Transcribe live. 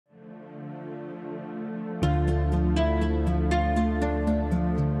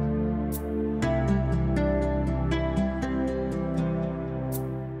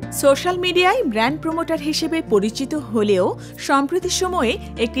Social মিডিয়ায় brand promoter হিসেবে পরিচিত হলেও সম্প্রতি সময়ে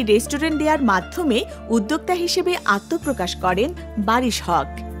একটি রেস্টুরেন্ট দেওয়ার মাধ্যমে উদ্যোক্তা হিসেবে আত্মপ্রকাশ করেন বারিশ হক।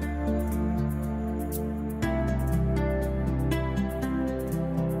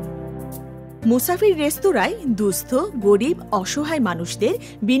 মুসাফির রেস্তোরাঁয় দুস্থ, গরিব, অসহায় মানুষদের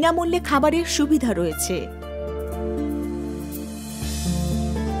বিনামূল্যে খাবারের সুবিধা রয়েছে।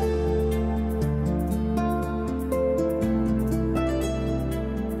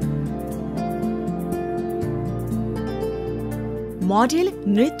 মডেল,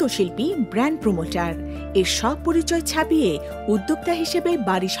 নৃত্যশিল্পী, ব্র্যান্ড প্রমোটার এর সব পরিচয় ছাপিয়ে উদ্যোক্তা হিসেবে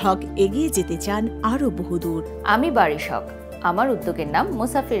বারিশ হক এগিয়ে যেতে চান আরও বহুদূর। আমি বারিশ হক, আমার উদ্যোগের নাম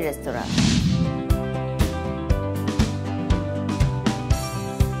মুসাফির রেস্তোরাঁ।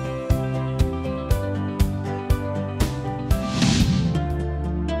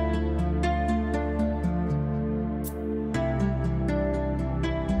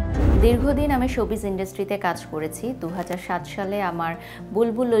 দীর্ঘদিন আমি শোবিজ ইন্ডাস্ট্রিতে কাজ করেছি। 2007 সালে আমার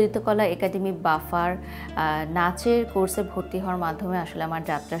বুলবুল ললিতকলা একাডেমি বাফার নাচের কোর্সে ভর্তি হওয়ার মাধ্যমে আসলে আমার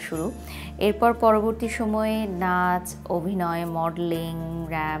যাত্রা শুরু। এরপর পরবর্তী সময়ে নাচ, অভিনয়, মডেলিং,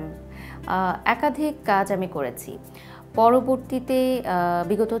 র্যাম্প একাধিক কাজ আমি করেছি। পরবর্তীতে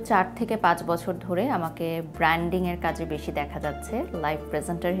বিগত 4 থেকে 5 বছর ধরে আমাকে ব্র্যান্ডিংয়ের কাজে বেশি দেখা যাচ্ছে। লাইভ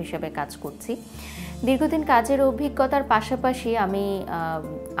প্রেজেন্টার হিসেবে কাজ করছি। দীর্ঘদিন কাজের অভিজ্ঞতার পাশাপাশি আমি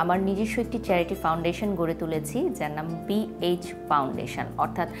আমার নিজস্ব একটি চ্যারিটি ফাউন্ডেশন গড়ে তুলেছি, যার নাম BH ফাউন্ডেশন,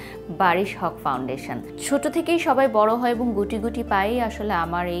 অর্থাৎ বারিশ হক ফাউন্ডেশন। ছোট থেকেই সবাই বড় হয় এবং গুটি গুটি পায়েই আসলে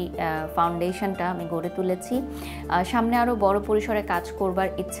আমার এই ফাউন্ডেশনটা আমি গড়ে তুলেছি। সামনে আরও বড় পরিসরে কাজ করবার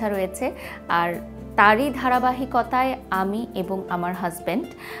ইচ্ছা রয়েছে। আর তারই ধারাবাহিকতায় আমি এবং আমার হাজব্যান্ড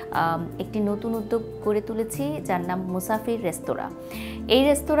একটি নতুন উদ্যোগ গড়ে তুলেছি, যার নাম মুসাফির রেস্তোরাঁ। এই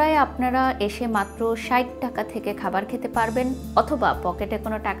রেস্তোরাঁয় আপনারা এসে মাত্র 60 টাকা থেকে খাবার খেতে পারবেন, অথবা পকেটে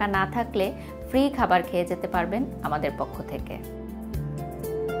কোনো টাকা না থাকলে ফ্রি খাবার খেয়ে যেতে পারবেন আমাদের পক্ষ থেকে।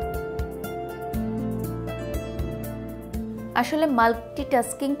 আসলে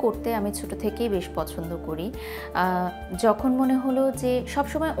মাল্টিটাস্কিং করতে আমি ছোট থেকেই বেশ পছন্দ করি। যখন মনে হলো যে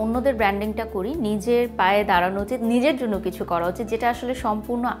সবসময় অন্যদের ব্র্যান্ডিংটা করি, নিজের পায়ে দাঁড়ানো উচিত, নিজের জন্য কিছু করা উচিত, যেটা আসলে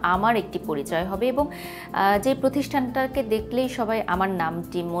সম্পূর্ণ আমার একটি পরিচয় হবে এবং যে প্রতিষ্ঠানটাকে দেখলেই সবাই আমার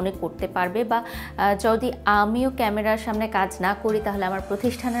নামটি মনে করতে পারবে, বা যদি আমিও ক্যামেরার সামনে কাজ না করি তাহলে আমার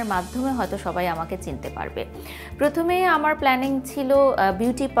প্রতিষ্ঠানের মাধ্যমে হয়তো সবাই আমাকে চিনতে পারবে। প্রথমে আমার প্ল্যানিং ছিল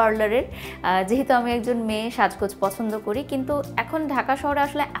বিউটি পার্লারের, যেহেতু আমি একজন মেয়ে, সাজগোজ পছন্দ করি। কিন্তু এখন ঢাকা শহরে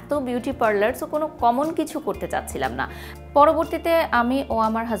আসলে এত বিউটি পার্লার, সো কোনো কমন কিছু করতে চাচ্ছিলাম না। পরবর্তীতে আমি ও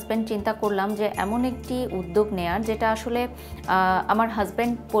আমার হাজব্যান্ড চিন্তা করলাম যে এমন একটি উদ্যোগ নেয়ার যেটা আসলে আমার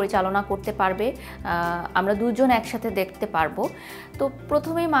হাজব্যান্ড পরিচালনা করতে পারবে, আমরা দুজন একসাথে দেখতে পারবো। তো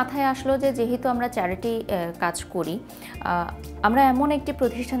প্রথমেই মাথায় আসলো যে যেহেতু আমরা চ্যারিটি কাজ করি, আমরা এমন একটি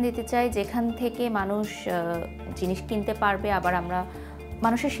প্রতিষ্ঠান দিতে চাই যেখান থেকে মানুষ জিনিস কিনতে পারবে, আবার আমরা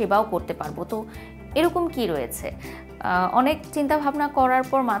মানুষের সেবাও করতে পারবো। তো এরকম কি রয়েছে? অনেক চিন্তা ভাবনা করার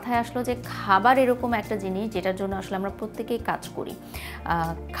পর মাথায় আসলো যে খাবার এরকম একটা জিনিস যেটার জন্য আসলে আমরা প্রত্যেকেই কাজ করি।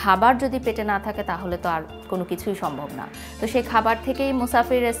 খাবার যদি পেটে না থাকে তাহলে তো আর কোনো কিছুই সম্ভব না। তো সেই খাবার থেকেই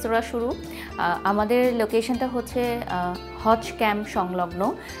মুসাফির রেস্তোরাঁ শুরু। আমাদের লোকেশনটা হচ্ছে হজ ক্যাম্প সংলগ্ন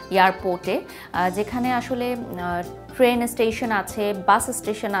এয়ারপোর্টে, যেখানে আসলে ট্রেন স্টেশন আছে, বাস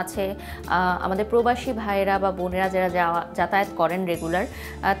স্টেশন আছে। আমাদের প্রবাসী ভাইয়েরা বা বোনেরা যারা যাতায়াত করেন রেগুলার,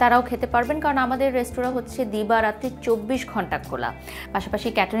 তারাও খেতে পারবেন, কারণ আমাদের রেস্তোরাঁ হচ্ছে দিবারাত্রি 24 ঘন্টা খোলা। পাশাপাশি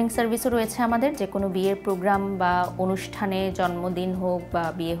ক্যাটারিং সার্ভিসও রয়েছে আমাদের। যে কোনো বিয়ের প্রোগ্রাম বা অনুষ্ঠানে, জন্মদিন হোক বা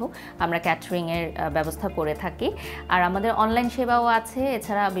বিয়ে হোক, আমরা ক্যাটারিংয়ের ব্যবস্থা করে থাকি। আর আমাদের অনলাইন সেবাও আছে।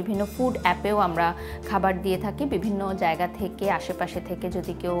 এছাড়া বিভিন্ন ফুড অ্যাপেও আমরা খাবার দিয়ে থাকি। বিভিন্ন জায়গা থেকে, আশেপাশে থেকে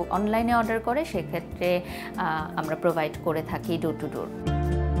যদি কেউ অনলাইনে অর্ডার করে, সেক্ষেত্রে আমরা প্রোভাইড করে থাকি ডোর টু ডোর।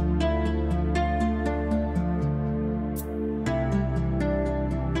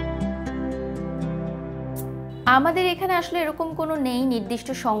 আমাদের এখানে আসলে এরকম কোনো নেই নির্দিষ্ট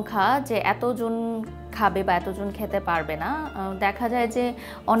সংখ্যা যে এতজন খাবে বা এতজন খেতে পারবে না। দেখা যায় যে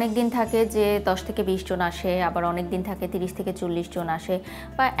অনেক দিন থাকে যে 10 থেকে 20 জন আসে, আবার অনেক দিন থাকে 30 থেকে 40 জন আসে,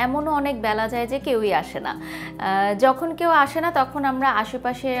 বা এমনও অনেক বেলা যায় যে কেউই আসে না। যখন কেউ আসে না তখন আমরা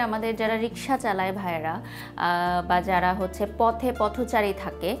আশেপাশে আমাদের যারা রিক্সা চালায় ভাইয়েরা, বা যারা হচ্ছে পথচারী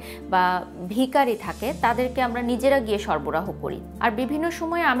থাকে বা ভিখারি থাকে, তাদেরকে আমরা নিজেরা গিয়ে সরবরাহ করি। আর বিভিন্ন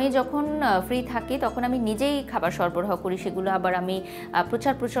সময় আমি যখন ফ্রি থাকি তখন আমি নিজেই খাবার সরবরাহ করি। সেগুলো আবার আমি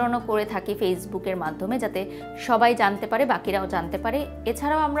প্রচারণা করে থাকি ফেসবুকের মাধ্যমে, যাতে সবাই জানতে পারে, বাকিরাও জানতে পারে।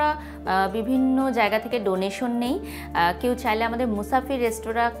 এছাড়াও আমরা বিভিন্ন জায়গা থেকে ডোনেশন নেই। কেউ চাইলে আমাদের মুসাফির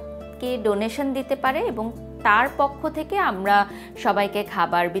রেস্তোরাঁকে ডোনেশন দিতে পারে এবং তার পক্ষ থেকে আমরা সবাইকে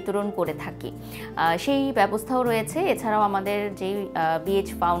খাবার বিতরণ করে থাকি, সেই ব্যবস্থাও রয়েছে। এছাড়াও আমাদের যে বিএইচ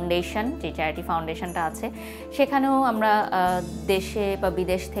ফাউন্ডেশন, যে চ্যারিটি ফাউন্ডেশনটা আছে, সেখানেও আমরা দেশে বা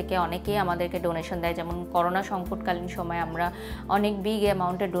বিদেশ থেকে অনেকেই আমাদেরকে ডোনেশন দেয়। যেমন করোনা সংকটকালীন সময় আমরা অনেক বিগ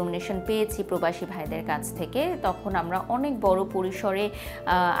অ্যামাউন্টের ডোনেশন পেয়েছি প্রবাসী ভাইদের কাছ থেকে। তখন আমরা অনেক বড় পরিসরে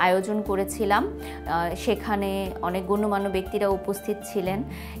আয়োজন করেছিলাম, সেখানে অনেক গণ্যমান্য ব্যক্তিরা উপস্থিত ছিলেন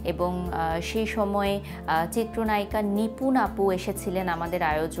এবং সেই সময় চিত্রনায়িকা নিপুণ আপু এসেছিলেন আমাদের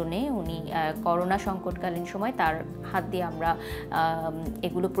আয়োজনে। উনি করোনা সংকটকালীন সময় তার হাত দিয়ে আমরা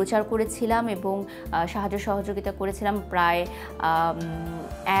এগুলো প্রচার করেছিলাম এবং সাহায্য সহযোগিতা করেছিলাম প্রায়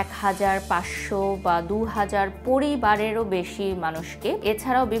 1500 বা 2000 পরিবারেরও বেশি মানুষকে।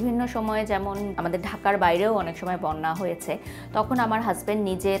 এছাড়াও বিভিন্ন সময়ে, যেমন আমাদের ঢাকার বাইরেও অনেক সময় বন্যা হয়েছে, তখন আমার হাজব্যান্ড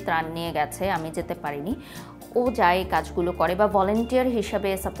নিজে ত্রাণ নিয়ে গেছে, আমি যেতে পারিনি। ও যায় কাজগুলো করে বা ভলেন্টিয়ার হিসাবে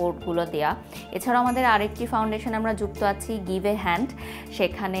সাপোর্টগুলো দেয়া। এছাড়াও আমাদের আরেকটি ফাউন্ডেশন আমরা যুক্ত আছি, গিভ এ হ্যান্ড,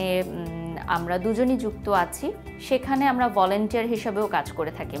 সেখানে আমরা দুজনই যুক্ত আছি। সেখানে আমরা ভলেন্টিয়ার হিসাবেও কাজ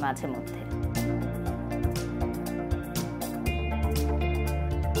করে থাকি মাঝে মধ্যে।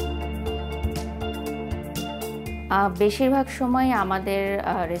 বেশিরভাগ সময় আমাদের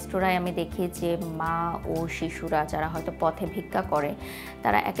রেস্তোরাঁয় আমি দেখি যে মা ও শিশুরা যারা হয়তো পথে ভিক্ষা করে,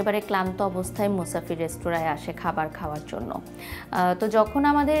 তারা একেবারে ক্লান্ত অবস্থায় মুসাফির রেস্তোরাঁয় আসে খাবার খাওয়ার জন্য। তো যখন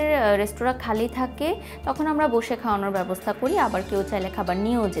আমাদের রেস্তোরাঁ খালি থাকে তখন আমরা বসে খাওয়ানোর ব্যবস্থা করি, আবার কেউ চাইলে খাবার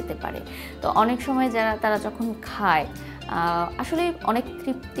নিয়েও যেতে পারে। তো অনেক সময় তারা যখন খায় আসলে অনেক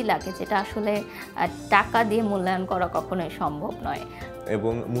তৃপ্তি লাগে, যেটা আসলে টাকা দিয়ে মূল্যায়ন করা কখনোই সম্ভব নয়।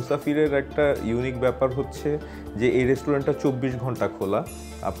 এবং মুসাফিরের একটা ইউনিক ব্যাপার হচ্ছে যে এই রেস্টুরেন্টটা 24 ঘন্টা খোলা,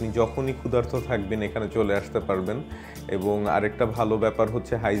 আপনি যখনই ক্ষুধার্ত থাকবেন এখানে চলে আসতে পারবেন। এবং আরেকটা ভালো ব্যাপার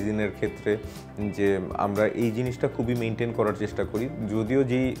হচ্ছে হাইজিনের ক্ষেত্রে, যে আমরা এই জিনিসটা খুবই মেনটেন করার চেষ্টা করি। যদিও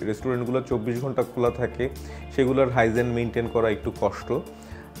যেই রেস্টুরেন্টগুলো 24 ঘন্টা খোলা থাকে সেগুলোর হাইজিন মেনটেন করা একটু কষ্ট।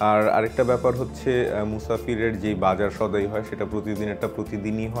 আর আরেকটা ব্যাপার হচ্ছে মুসাফিরের যেই বাজার সদাই হয় সেটা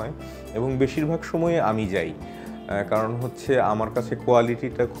প্রতিদিনই হয় এবং বেশিরভাগ সময়ে আমি যাই, কারণ হচ্ছে আমার কাছে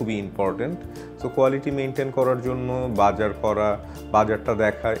কোয়ালিটিটা খুবই ইম্পর্টেন্ট। সো কোয়ালিটি মেনটেন করার জন্য বাজার করা, বাজারটা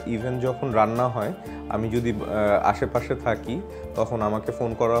দেখা, ইভেন যখন রান্না হয় আমি যদি আশেপাশে থাকি তখন আমাকে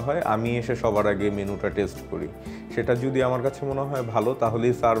ফোন করা হয়, আমি এসে সবার আগে মেনুটা টেস্ট করি। সেটা যদি আমার কাছে মনে হয় ভালো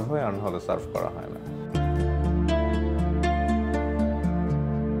তাহলেই সার্ভ হয়, আর নাহলে সার্ভ করা হয় না।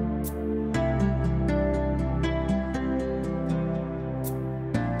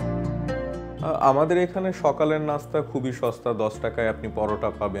 আমাদের এখানে সকালের নাস্তা খুবই সস্তা, 10 টাকায় আপনি পরোটা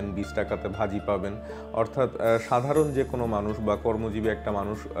পাবেন, 20 টাকাতে ভাজি পাবেন। অর্থাৎ সাধারণ যে কোনো মানুষ বা কর্মজীবী একটা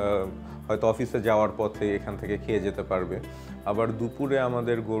মানুষ হয়তো অফিসে যাওয়ার পথে এখান থেকে খেয়ে যেতে পারবে। আবার দুপুরে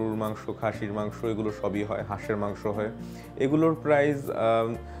আমাদের গরুর মাংস, খাসির মাংস এগুলো সবই হয়, হাঁসের মাংস হয়। এগুলোর প্রাইস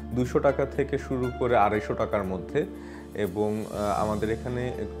 200 টাকা থেকে শুরু করে 250 টাকার মধ্যে। এবং আমাদের এখানে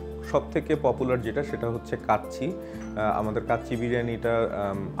সবথেকে পপুলার যেটা সেটা হচ্ছে কাচ্চি। আমাদের কাচ্চি বিরিয়ানিটা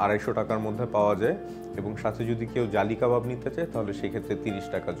 250 টাকার মধ্যে পাওয়া যায় এবং সাথে যদি কেউ জালি কাবাব নিতে চায় তাহলে সেক্ষেত্রে 30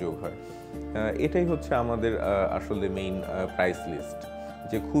 টাকা যোগ হয়। এটাই হচ্ছে আমাদের আসলে মেইন প্রাইস লিস্ট,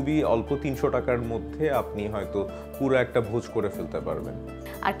 যে খুবই অল্প 300 টাকার মধ্যে আপনি হয়তো পুরো একটা ভোজ করে ফেলতে পারবেন।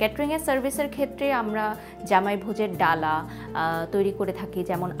 আর ক্যাটারিংয়ের সার্ভিসের ক্ষেত্রে আমরা জামাই ভোজের ডালা তৈরি করে থাকি,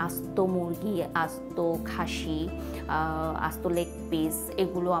 যেমন আস্ত মুরগি, আস্ত খাসি, আস্ত লেগ পিস,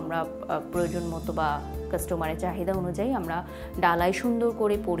 এগুলো আমরা প্রয়োজন মতো বা কাস্টমারের চাহিদা অনুযায়ী আমরা ডালায় সুন্দর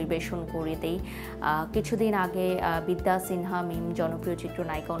করে পরিবেশন করে দেই। কিছুদিন আগে বিদ্যা সিনহা মিম, জনপ্রিয়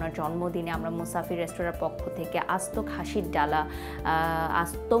চিত্রনায়িকা, ওনার জন্মদিনে আমরা মুসাফির রেস্তোরাঁর পক্ষ থেকে আস্ত খাসির ডালা,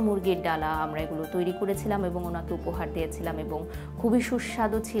 আস্ত মুরগির ডালা আমরা এগুলো তৈরি করেছিলাম এবং ওনাকে উপহার দিয়েছিলাম এবং খুবই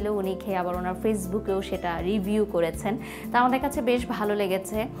সুস্বাদু ছিল। উনি খেয়ে আবার ওনার ফেসবুকেও সেটা রিভিউ করেছেন। তা আমাদের কাছে বেশ ভালো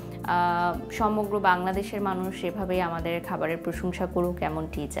লেগেছে। সমগ্র বাংলাদেশের মানুষ এভাবেই আমাদের খাবারের প্রশংসা করুক,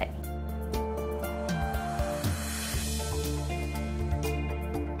 এমনটি চাই।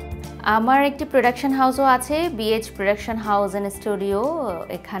 আমার একটি প্রোডাকশন হাউসও আছে, BH production house and studio.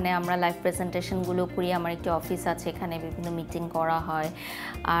 এখানে আমরা লাইভ প্রেজেন্টেশনগুলো করি। আমার একটি অফিস আছে, এখানে বিভিন্ন মিটিং করা হয়।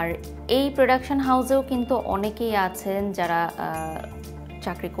 আর এই প্রোডাকশন হাউসেও কিন্তু অনেকেই আছেন যারা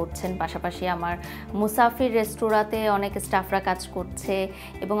চাকরি করছেন। পাশাপাশি আমার মুসাফির রেস্তোরাঁতে অনেক স্টাফরা কাজ করছে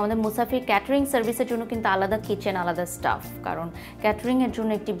এবং আমাদের মুসাফির ক্যাটারিং সার্ভিসের জন্য কিন্তু আলাদা কিচেন, আলাদা স্টাফ, কারণ ক্যাটারিংয়ের জন্য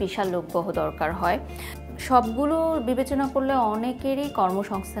একটি বিশাল লোকবহ দরকার হয়। সবগুলো বিবেচনা করলে অনেকেরই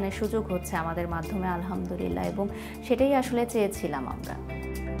কর্মসংস্থানের সুযোগ হচ্ছে আমাদের মাধ্যমে, আলহামদুলিল্লাহ, এবং সেটাই আসলে চেয়েছিলাম আমরা।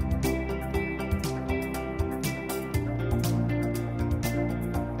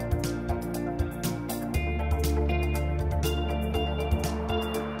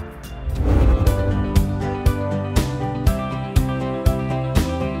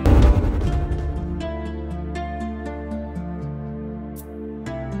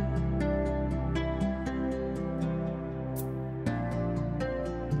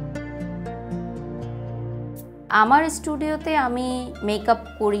 আমার স্টুডিওতে আমি মেকআপ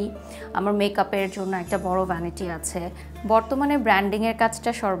করি, আমার মেকআপের জন্য একটা বড় ভ্যানিটি আছে। বর্তমানে ব্র্যান্ডিংয়ের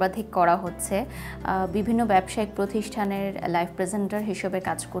কাজটা সর্বাধিক করা হচ্ছে। বিভিন্ন ব্যবসায়িক প্রতিষ্ঠানের লাইভ প্রেজেন্টার হিসেবে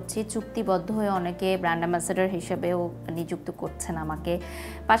কাজ করছি, চুক্তিবদ্ধ হয়ে অনেকে ব্র্যান্ড অ্যাম্বাসেডর হিসেবেও নিযুক্ত করছেন আমাকে।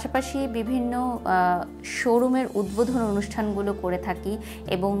 পাশাপাশি বিভিন্ন শোরুমের উদ্বোধন অনুষ্ঠানগুলো করে থাকি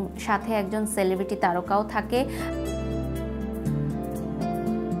এবং সাথে একজন সেলিব্রিটি তারকাও থাকে।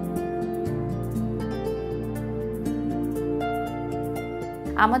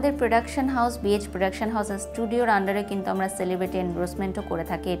 আমাদের production house BH production house স্টুডিওর আন্ডারে কিন্তু আমরা সেলিব্রিটি এন্ডোর্সমেন্টও করে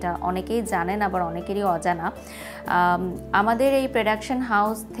থাকি। এটা অনেকেই জানেন, আবার অনেকেরই অজানা। আমাদের এই প্রোডাকশন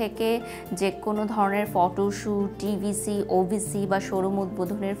হাউস থেকে যে কোনো ধরনের ফটোশ্যুট, টিভিসি, ওভিসি বা শোরুম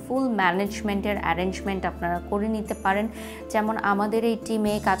উদ্বোধনের ফুল ম্যানেজমেন্টের অ্যারেঞ্জমেন্ট আপনারা করে নিতে পারেন। যেমন আমাদের এই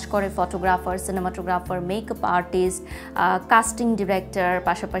টিমে কাজ করে photographer, cinematographer, makeup artist, casting director,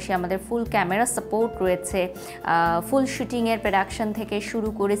 পাশাপাশি আমাদের ফুল ক্যামেরা সাপোর্ট রয়েছে। ফুল শুটিংয়ের প্রোডাকশন থেকে শুরু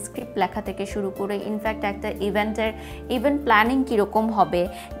করে স্ক্রিপ্ট লেখা থেকে শুরু করে ইনফ্যাক্ট একটা ইভেন্ট প্ল্যানিং কীরকম হবে,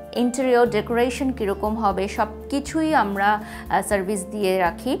 ইন্টেরিয়র ডেকোরেশন কীরকম হবে, সব কিছুই আমরা সার্ভিস দিয়ে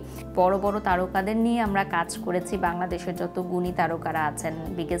রাখি। বড় বড় তারকাদের নিয়ে আমরা কাজ করেছি। বাংলাদেশের যত গুণী তারকারা আছেন,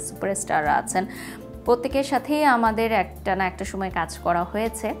 বিগেস্ট সুপারস্টাররা আছেন, প্রত্যেকের সাথেই আমাদের একটা না একটা সময় কাজ করা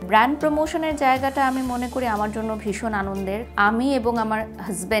হয়েছে। ব্র্যান্ড প্রমোশনের জায়গাটা আমি মনে করি আমার জন্য ভীষণ আনন্দের। আমি এবং আমার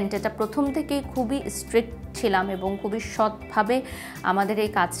হাজব্যান্ড এটা প্রথম থেকেই খুবই স্ট্রিক্ট ছিলাম এবং খুবই সৎভাবে আমাদের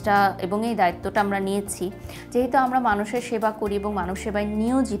এই কাজটা এবং এই দায়িত্বটা আমরা নিয়েছি। যেহেতু আমরা মানুষের সেবা করি এবং মানুষ সেবায়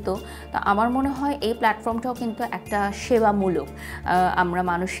নিয়োজিত, তো আমার মনে হয় এই প্ল্যাটফর্মটাও কিন্তু একটা সেবামূলক। আমরা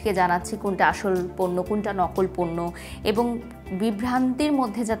মানুষকে জানাচ্ছি কোনটা আসল পণ্য, কোনটা নকল পণ্য, এবং বিভ্রান্তির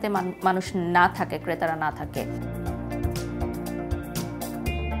মধ্যে যাতে মানুষ না থাকে, ক্রেতারা না থাকে।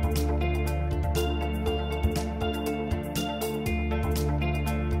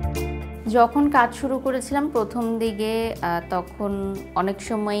 যখন কাজ শুরু করেছিলাম প্রথম দিকে, তখন অনেক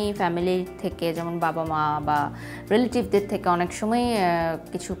সময় ফ্যামিলি থেকে, যেমন বাবা মা বা রিলেটিভদের থেকে অনেক সময়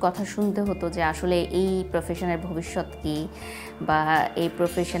কিছু কথা শুনতে হতো যে আসলে এই প্রফেশনের ভবিষ্যৎ কী, বা এই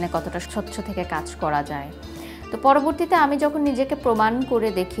প্রফেশনে কতটা স্বচ্ছ থেকে কাজ করা যায়। তো পরবর্তীতে আমি যখন নিজেকে প্রমাণ করে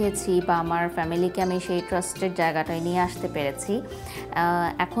দেখিয়েছি বা আমার ফ্যামিলিকে আমি সেই ট্রাস্টের জায়গাটায় নিয়ে আসতে পেরেছি,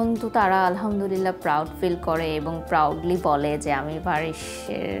 এখন তো তারা আলহামদুলিল্লাহ প্রাউড ফিল করে এবং প্রাউডলি বলে যে আমি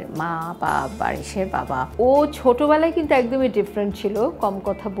বারিশের মা বা বারিশের বাবা। ও ছোটোবেলায় কিন্তু একদমই ডিফারেন্ট ছিল, কম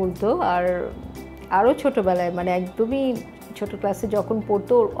কথা বলতো। আর আরও ছোটোবেলায়, মানে একদমই ছোটো ক্লাসে যখন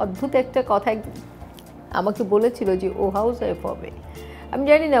পড়তো, ওর অদ্ভুত একটা কথা আমাকে বলেছিল যে ও হাউস ওয়াইফ হবে। আমি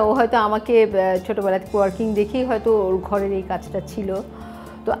জানি না, ও হয়তো আমাকে ছোটোবেলা থেকে ওয়ার্কিং দেখেই হয়তো ওর ঘরের এই কাজটা ছিল।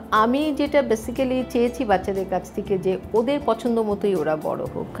 তো আমি যেটা বেসিক্যালি চেয়েছি বাচ্চাদের কাছ থেকে, যে ওদের পছন্দ মতোই ওরা বড়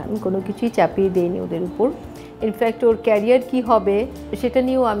হোক। আমি কোনো কিছুই চাপিয়ে দিইনি ওদের উপর। ইনফ্যাক্ট ওর ক্যারিয়ার কী হবে সেটা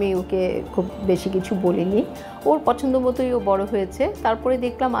নিয়েও আমি ওকে খুব বেশি কিছু বলিনি। ওর পছন্দ মতোই ও বড় হয়েছে। তারপরে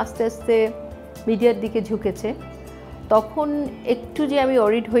দেখলাম আস্তে আস্তে মিডিয়ার দিকে ঝুঁকেছে। তখন একটু যে আমি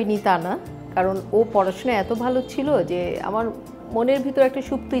অরিড হইনি তা না, কারণ ও পড়াশোনা এত ভালো ছিল যে আমার মনের ভিতর একটা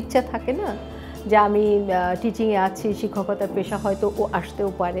সুপ্ত ইচ্ছা থাকে না যে আমি টিচিংয়ে আছি, শিক্ষকতার পেশা হয়তো ও আসতেও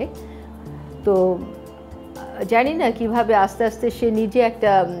পারে। তো জানি না কিভাবে আস্তে আস্তে সে নিজে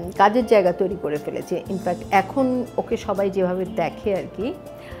একটা কাজের জায়গা তৈরি করে ফেলেছে। ইনফ্যাক্ট এখন ওকে সবাই যেভাবে দেখে আর কি,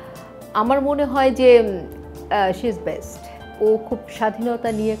 আমার মনে হয় যে শি ইজ বেস্ট। ও খুব স্বাধীনতা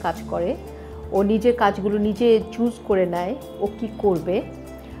নিয়ে কাজ করে, ও নিজের কাজগুলো নিজে চুজ করে নেয় ও কি করবে।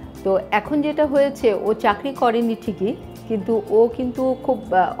 তো এখন যেটা হয়েছে, ও চাকরি করেনি ঠিকই, কিন্তু ও কিন্তু খুব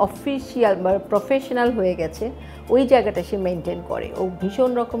অফিসিয়াল বা প্রফেশনাল হয়ে গেছে। ওই জায়গাটা সে মেনটেন করে। ও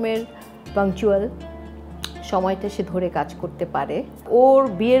ভীষণ রকমের পাংচুয়াল, সময়টা সে ধরে কাজ করতে পারে। ওর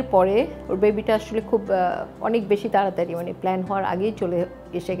বিয়ের পরে ওর বেবিটা আসলে খুব অনেক বেশি তাড়াতাড়ি, মানে প্ল্যান হওয়ার আগেই চলে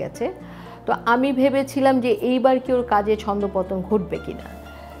এসে গেছে। তো আমি ভেবেছিলাম যে এইবার কি ওর কাজে ছন্দপতন ঘটবে কিনা,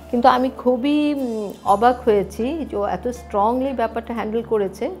 কিন্তু আমি খুবই অবাক হয়েছি যে ও এত স্ট্রংলি ব্যাপারটা হ্যান্ডেল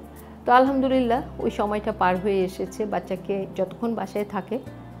করেছে। তো আলহামদুলিল্লাহ ওই সময়টা পার হয়ে এসেছে। বাচ্চাকে যতক্ষণ বাসায় থাকে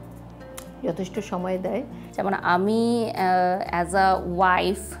যথেষ্ট সময় দেয়। যেমন আমি অ্যাজ আ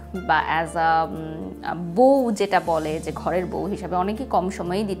ওয়াইফ বা অ্যাজ আ বউ যেটা বলে, যে ঘরের বউ হিসাবে অনেকেই কম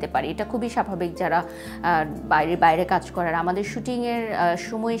সময়ই দিতে পারি, এটা খুবই স্বাভাবিক। যারা বাইরে কাজ করার, আমাদের শুটিংয়ের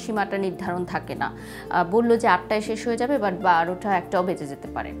সময়সীমাটা নির্ধারণ থাকে না। বললো যে 8টায় শেষ হয়ে যাবে, বাট 12টা 1টাও বেজে যেতে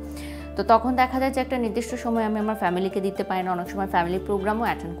পারে। তো তখন দেখা যায় যে একটা নির্দিষ্ট সময় আমি আমার ফ্যামিলিকে দিতে পারি না, অনেক সময় ফ্যামিলি প্রোগ্রামও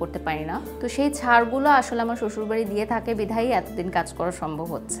অ্যাটেন্ড করতে পারি না। তো সেই ছাড়গুলো আসলে আমার শ্বশুরবাড়ি দিয়ে থাকে, বিধায়ী এতদিন কাজ করা সম্ভব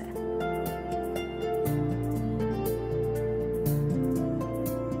হচ্ছে।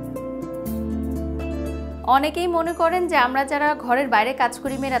 অনেকেই মনে করেন যে আমরা যারা ঘরের বাইরে কাজ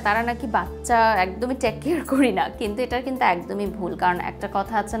করি মেয়েরা তারা নাকি বাচ্চা একদমই টেক কেয়ার করি না, কিন্তু এটা কিন্তু একদমই ভুল। কারণ একটা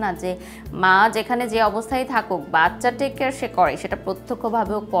কথা আছে না যে মা যেখানে যে অবস্থায় থাকুক বাচ্চা টেক কেয়ার সে করে, সেটা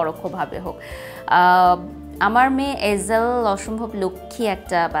প্রত্যক্ষভাবে হোক পরোক্ষভাবে হোক। আমার মেয়ে এজেল অসম্ভব লক্ষ্মী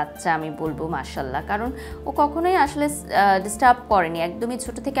একটা বাচ্চা আমি বলবো, মাশাল্লাহ। কারণ ও কখনোই আসলে ডিস্টার্ব করেনি, একদমই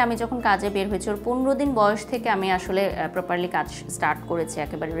ছোট থেকে। আমি যখন কাজে বের হয়েছি ওর 15 দিন বয়স থেকে আমি আসলে প্রপারলি কাজ স্টার্ট করেছি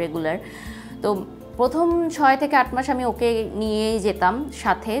একেবারে রেগুলার। তো প্রথম 6 থেকে 8 মাস আমি ওকে নিয়েই যেতাম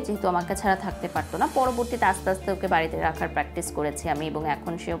সাথে, যেহেতু আমাকে ছাড়া থাকতে পারতো না। পরবর্তীতে আস্তে আস্তে ওকে বাড়িতে রাখার প্র্যাকটিস করেছি আমি, এবং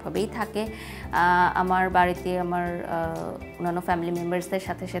এখন সে ওভাবেই থাকে আমার বাড়িতে। আমার অন্যান্য ফ্যামিলি মেম্বার্সদের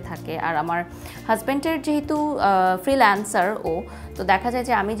সাথে সে থাকে। আর আমার হাজব্যান্ডের যেহেতু ফ্রিল্যান্সার ও, তো দেখা যায়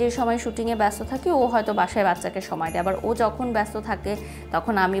যে আমি যে সময় শুটিংয়ে ব্যস্ত থাকি ও হয়তো বাসায় বাচ্চাকে সময় দেয়, আবার ও যখন ব্যস্ত থাকে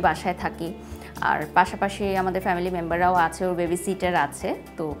তখন আমি বাসায় থাকি। আর পাশাপাশি আমাদের ফ্যামিলি মেম্বাররাও আছে, ওর বেবি সিটার আছে।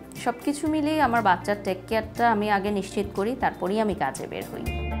 তো সব কিছু মিলিয়ে আমার বাচ্চার টেক কেয়ারটা আমি আগে নিশ্চিত করি, তারপরেই আমি কাজে বের হই।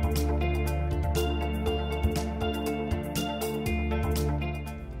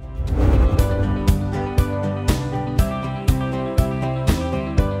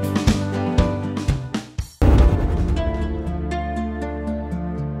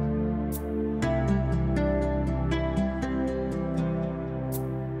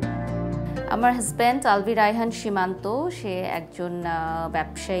 আমার হাজব্যান্ড আলভি রায়হান সীমান্ত, সে একজন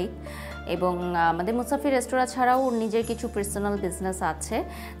ব্যবসায়িক, এবং আমাদের মুসাফির রেস্তোরাঁ ছাড়াও ওর নিজের কিছু পার্সোনাল বিজনেস আছে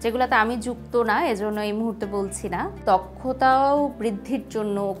যেগুলোতে আমি যুক্ত না, এজন্য এই মুহূর্তে বলছি না। দক্ষতাও বৃদ্ধির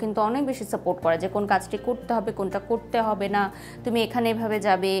জন্য কিন্তু অনেক বেশি সাপোর্ট করে যে কোন কাজটি করতে হবে, কোনটা করতে হবে না, তুমি এখানে এভাবে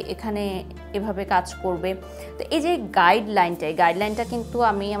যাবে, এখানে এভাবে কাজ করবে। তো এই যে গাইডলাইনটা কিন্তু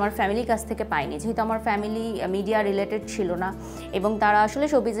আমি আমার ফ্যামিলির কাছ থেকে পাইনি, যেহেতু আমার ফ্যামিলি মিডিয়া রিলেটেড ছিল না এবং তারা আসলে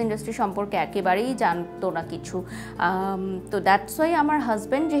শোবিজ ইন্ডাস্ট্রি সম্পর্কে একেবারেই জানতো না কিছু। তো দ্যাটস ওয়াই আমার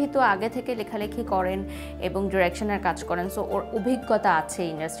হাজব্যান্ড যেহেতু আগে থেকে লেখালেখি করেন এবং ডিরেকশনের কাজ করেন, সো ওর অভিজ্ঞতা আছে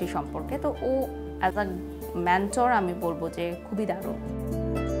ইন্ডাস্ট্রি সম্পর্কে। তো ও অ্যাজ আ মেন্টর আমি বলবো যে খুবই দারুণ।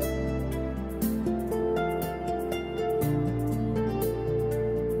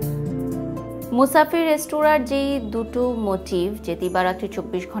 মুসাফির রেস্তোরাঁর যেই দুটো মোটিভ, যে দিবারাত্রি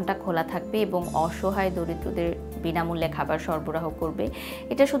 24 ঘন্টা খোলা থাকবে এবং অসহায় দরিদ্রদের বিনামূল্যে খাবার সরবরাহ করবে,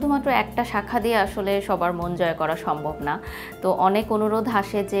 এটা শুধুমাত্র একটা শাখা দিয়ে আসলে সবার মন জয় করা সম্ভব না। তো অনেক অনুরোধ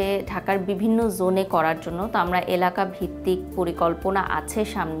আসে যে ঢাকার বিভিন্ন জোনে করার জন্য। তো আমরা এলাকা ভিত্তিক পরিকল্পনা আছে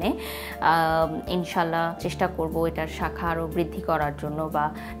সামনে, ইনশাল্লাহ চেষ্টা করব এটার শাখা আরও বৃদ্ধি করার জন্য, বা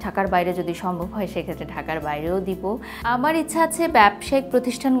ঢাকার বাইরে যদি সম্ভব হয় সেক্ষেত্রে ঢাকার বাইরেও দিব। আমার ইচ্ছা আছে ব্যবসায়িক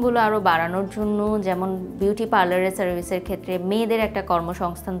প্রতিষ্ঠানগুলো আরও বাড়ানোর জন্য, যেমন বিউটি পার্লারের সার্ভিসের ক্ষেত্রে মেয়েদের একটা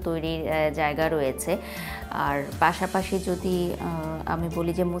কর্মসংস্থান তৈরির জায়গা রয়েছে। আর পাশাপাশি যদি আমি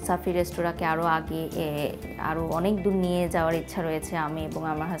বলি যে মুসাফির রেস্তোরাঁকে আরও আগে আরও অনেক দূর নিয়ে যাওয়ার ইচ্ছা রয়েছে। আমি এবং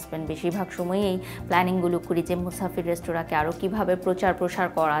আমার হাজব্যান্ড বেশিরভাগ সময়ই এই প্ল্যানিংগুলো করি যে মুসাফির রেস্তোরাঁকে আরও কীভাবে প্রচার প্রসার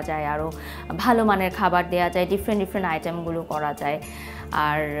করা যায়, আরও ভালো মানের খাবার দেওয়া যায়, ডিফারেন্ট আইটেমগুলো করা যায়।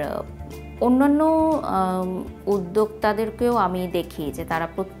 আর অন্যান্য উদ্যোক্তাদেরকেও আমি দেখি যে তারা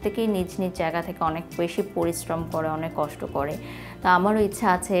প্রত্যেকেই নিজ নিজ জায়গা থেকে অনেক বেশি পরিশ্রম করে, অনেক কষ্ট করে। তো আমারও ইচ্ছা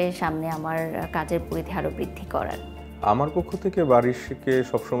আছে সামনে আমার কাজের পরিধি আরও বৃদ্ধি করার। আমার পক্ষ থেকে বারিশকে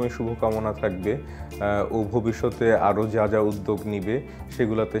সবসময় শুভকামনা থাকবে। ও ভবিষ্যতে আরও যা যা উদ্যোগ নিবে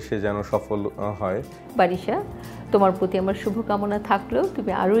সেগুলোতে সে যেন সফল হয়। বারিশা, তোমার প্রতি আমার শুভকামনা থাকলেও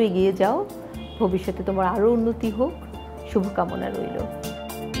তুমি আরও এগিয়ে যাও, ভবিষ্যতে তোমার আরও উন্নতি হোক, শুভকামনা রইল।